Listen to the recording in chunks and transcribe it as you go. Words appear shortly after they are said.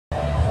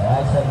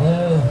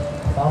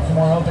some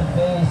more open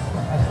face.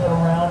 Nice little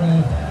roundy.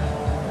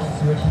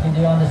 See what you can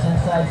do on this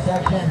inside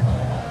section.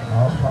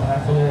 Oh, coming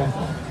out blue.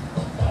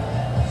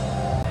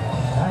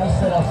 Nice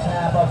little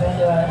snap up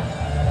into it.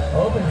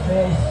 Open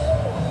face.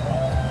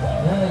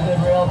 Really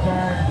good rail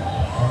turn.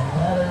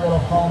 Another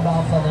little foam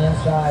bounce on the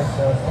inside.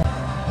 So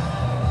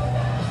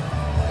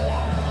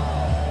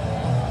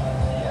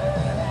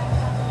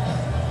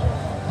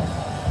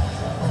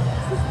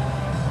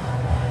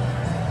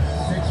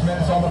 6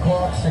 minutes on the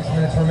clock, 6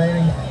 minutes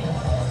remaining.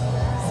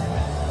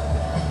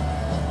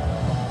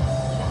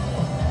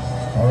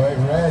 All right,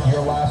 Red,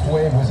 your last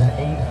wave was an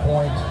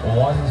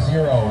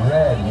 8.10.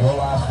 Red, your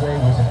last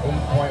wave was an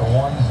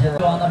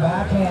 8.10. On the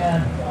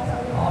backhand,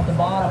 off the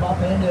bottom,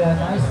 up into a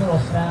nice little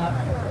snap.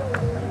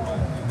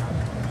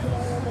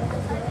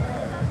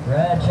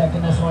 Red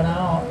checking this one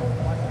out.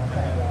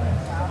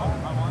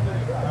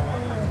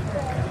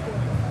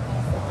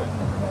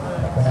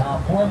 Now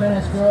 4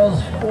 minutes,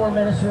 girls, 4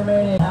 minutes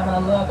remaining. Having a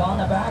look on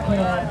the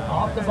backhand,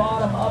 off the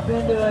bottom, up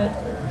into it.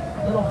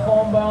 Little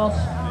foam bounce.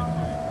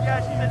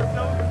 Yeah, she said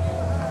so.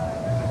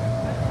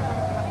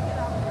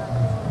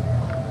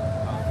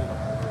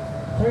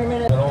 3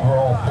 minutes. An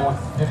overall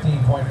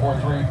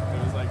 15.43.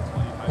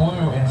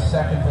 Blue in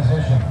second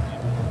position.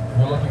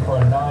 You're looking for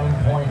a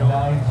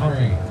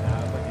 9.93.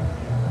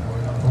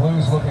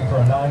 Blue's looking for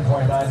a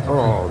 9.93.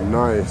 Oh,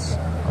 nice.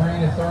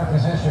 Green in third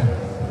position.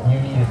 You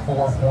need a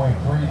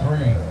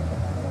 4.33.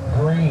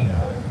 Green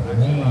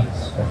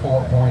needs a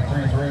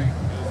 4.33.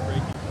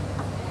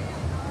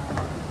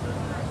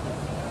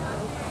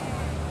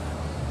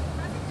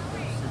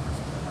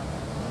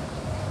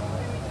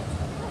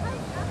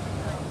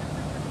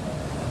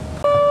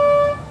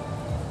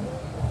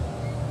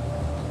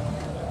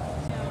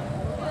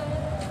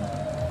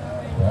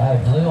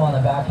 Right, blue on the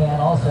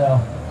backhand also.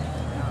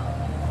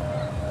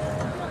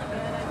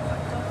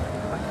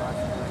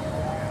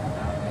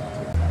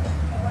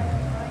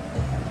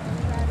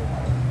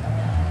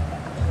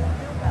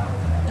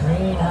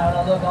 Green having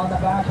a look on the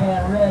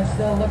backhand. Red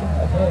still looking.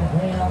 Okay,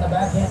 green on the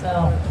backhand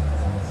now.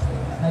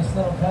 Nice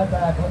little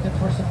cutback. Looking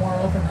for some more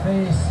open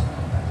face.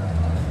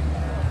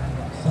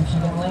 See if she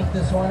can link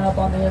this one up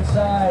on the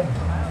inside.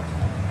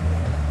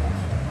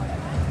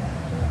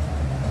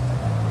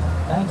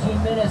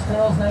 19 minutes,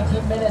 girls,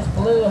 19 minutes.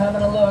 Blue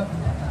having a look.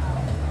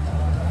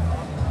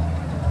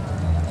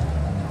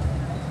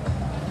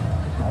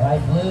 All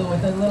right, blue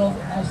with a little,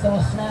 nice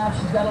little snap.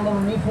 She's got a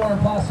little reform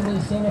possibly,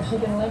 seeing if she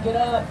can link it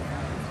up.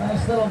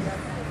 Nice little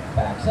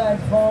backside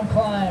foam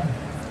climb.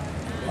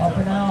 Up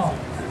and out.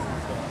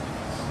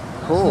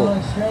 Cool. Still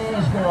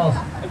exchange, girls.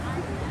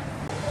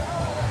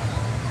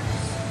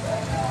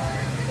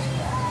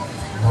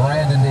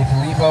 Brandon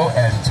DeFilippo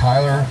and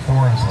Tyler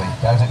Thornsley.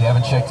 Guys, if you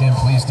haven't checked in,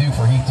 please do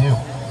for Heat 2.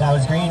 That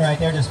was green right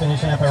there, just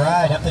finishing up a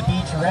ride. Up the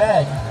beach,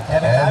 red.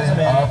 Evan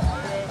up.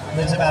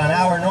 Lives about an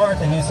hour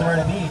north in New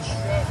Smyrna Beach.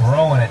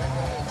 Throwing it.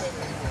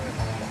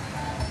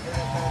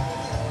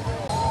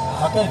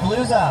 Okay,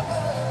 blue's up.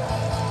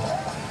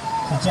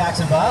 To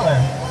Jackson Butler.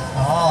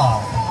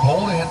 Oh,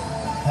 Holding it.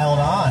 held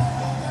on.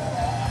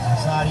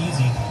 That's not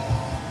easy.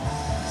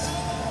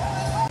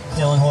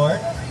 Dylan Hort.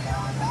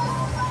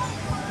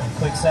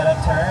 Quick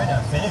setup turn,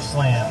 a finish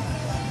slam.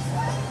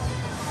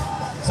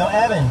 So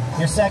Evan,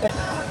 your second.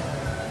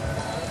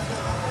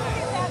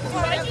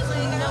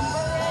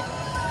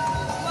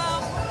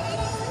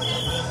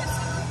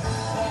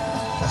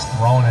 Just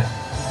throwing it.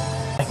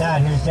 Like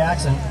that, here's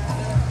Jackson.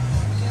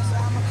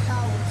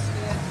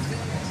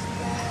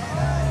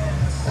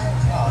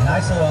 Oh,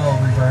 nice little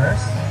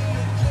reverse.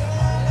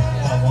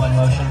 A one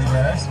motion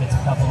reverse, gets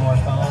a couple more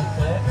phone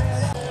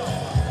clicks.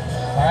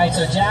 All right,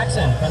 so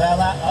Jackson for that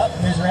lap. Up,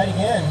 here's red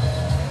again.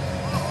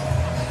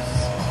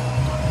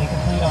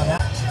 Incomplete on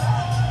that.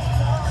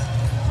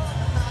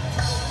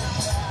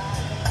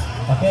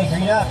 Okay,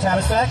 green up,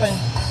 Travis Beckman.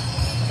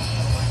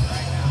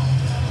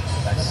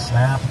 Nice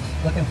snap.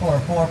 Looking for a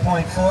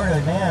 4.4 to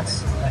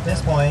advance at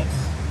this point.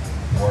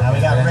 Now we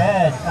Working got it in.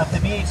 red up the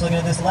beach looking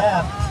at this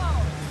lap.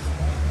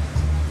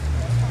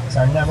 It's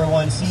our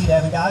 #1 seed,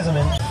 Evan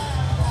Geiselman.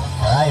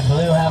 All right,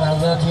 blue having a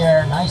look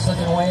here. Nice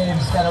looking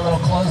waves. Got a little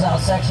closeout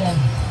section.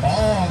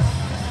 Bang.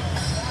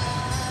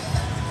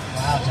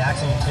 Wow,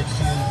 Jackson pitched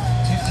two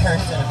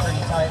turns in a pretty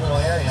tight little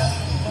area.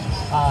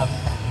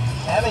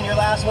 Evan, your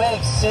last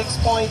wave,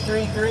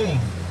 6.33.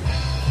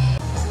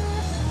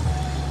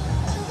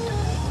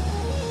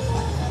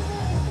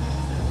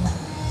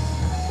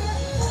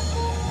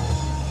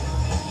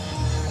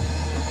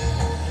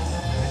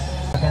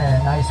 Looking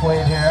at a nice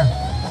wave here.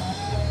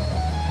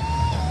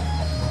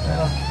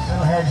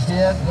 Little hedge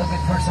dip.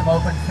 Looking for some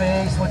open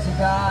face. What's he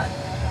got?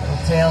 Little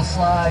tail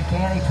slide.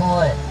 Can he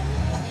pull it?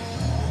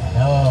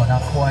 No,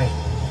 not quite.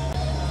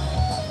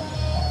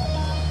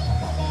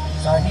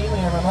 Sardini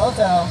and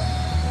Remoto.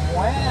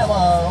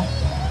 Whammo.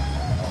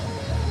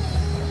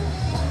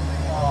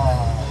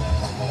 Oh,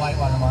 the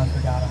whitewater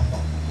monster got him.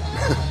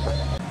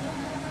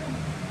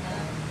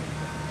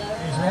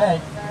 Here's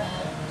red.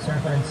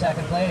 Surfer in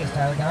second place,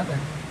 Tyler Gunther.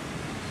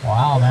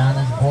 Wow, man,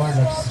 this board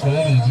looks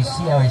skaty. Did you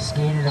see how he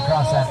skated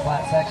across that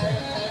flat section?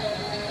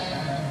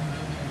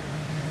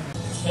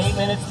 8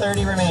 minutes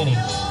 30 remaining.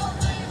 Here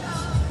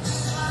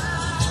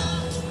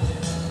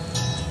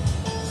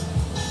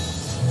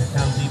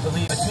comes the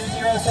believe a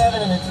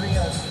 207 and a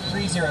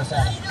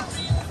 307.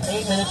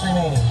 8 minutes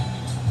remaining.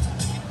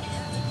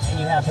 And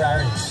you have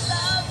priority.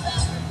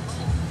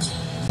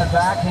 The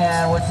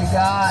backhand, what's he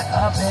got?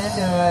 Up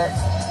into it.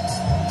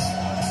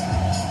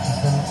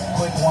 Just a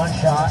quick one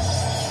shot.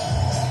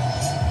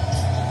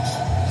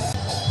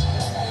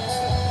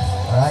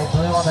 All right,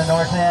 blue on the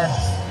north end.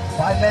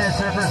 5 minutes,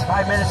 surfers,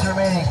 5 minutes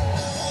remaining.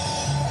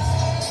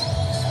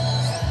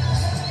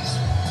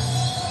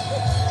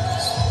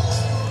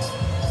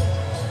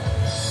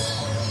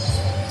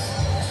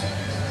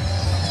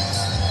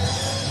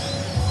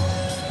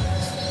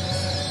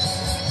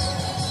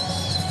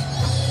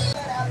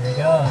 There he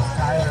goes,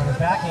 Tyler on the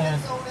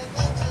backhand.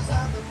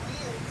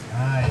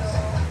 Nice.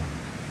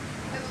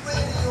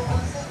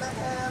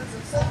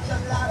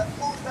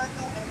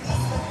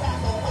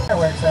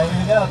 Fireworks, right,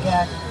 here we go,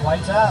 Cat.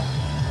 White's up.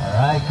 All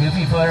right,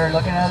 Goofy Footer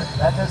looking at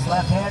this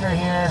left-hander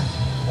here.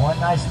 One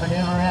nice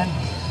maneuver in,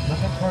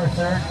 looking for a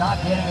third, not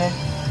getting it.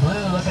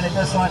 Blue looking at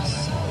this one.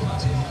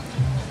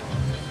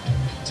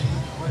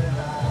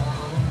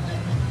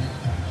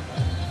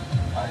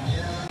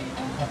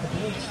 Up the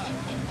beach.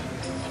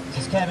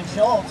 This is Kevin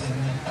Schultz.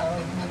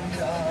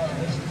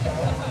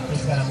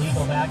 He's got a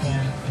lethal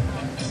backhand.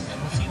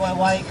 We'll see why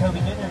White, Kobe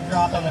Jr.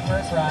 dropped on the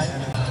first ride.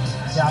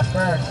 Josh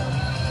Burke.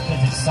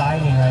 Kid's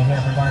exciting right here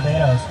from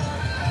Barbados.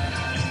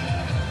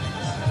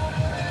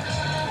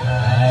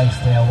 Nice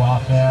tail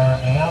walk there.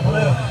 And now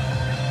blue.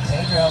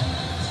 Pedro.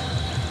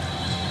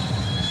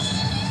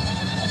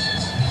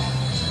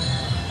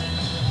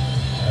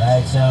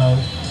 Alright, so.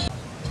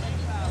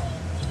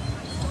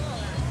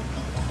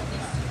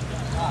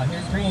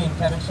 Here's green,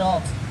 Kevin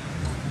Schultz.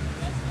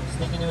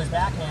 Sticking to his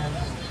backhand.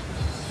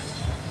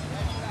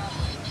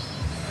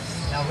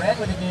 Now red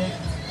with a dig.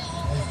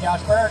 There's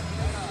Josh Burke.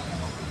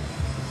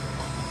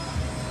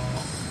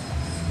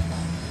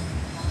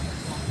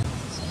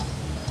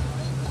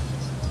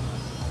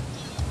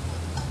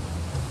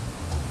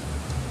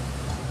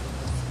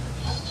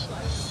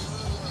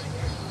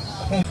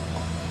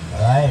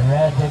 All right,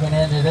 red digging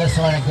into this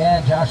one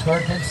again. Josh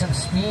Burke did some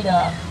speed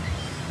up.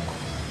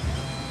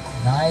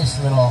 Nice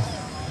little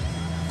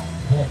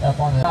hit up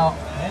on the out.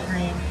 And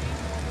green.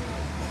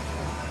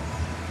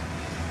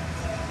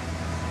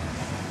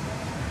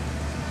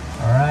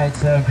 All right,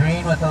 so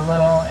green with a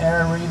little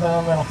air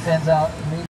revo, little fins out.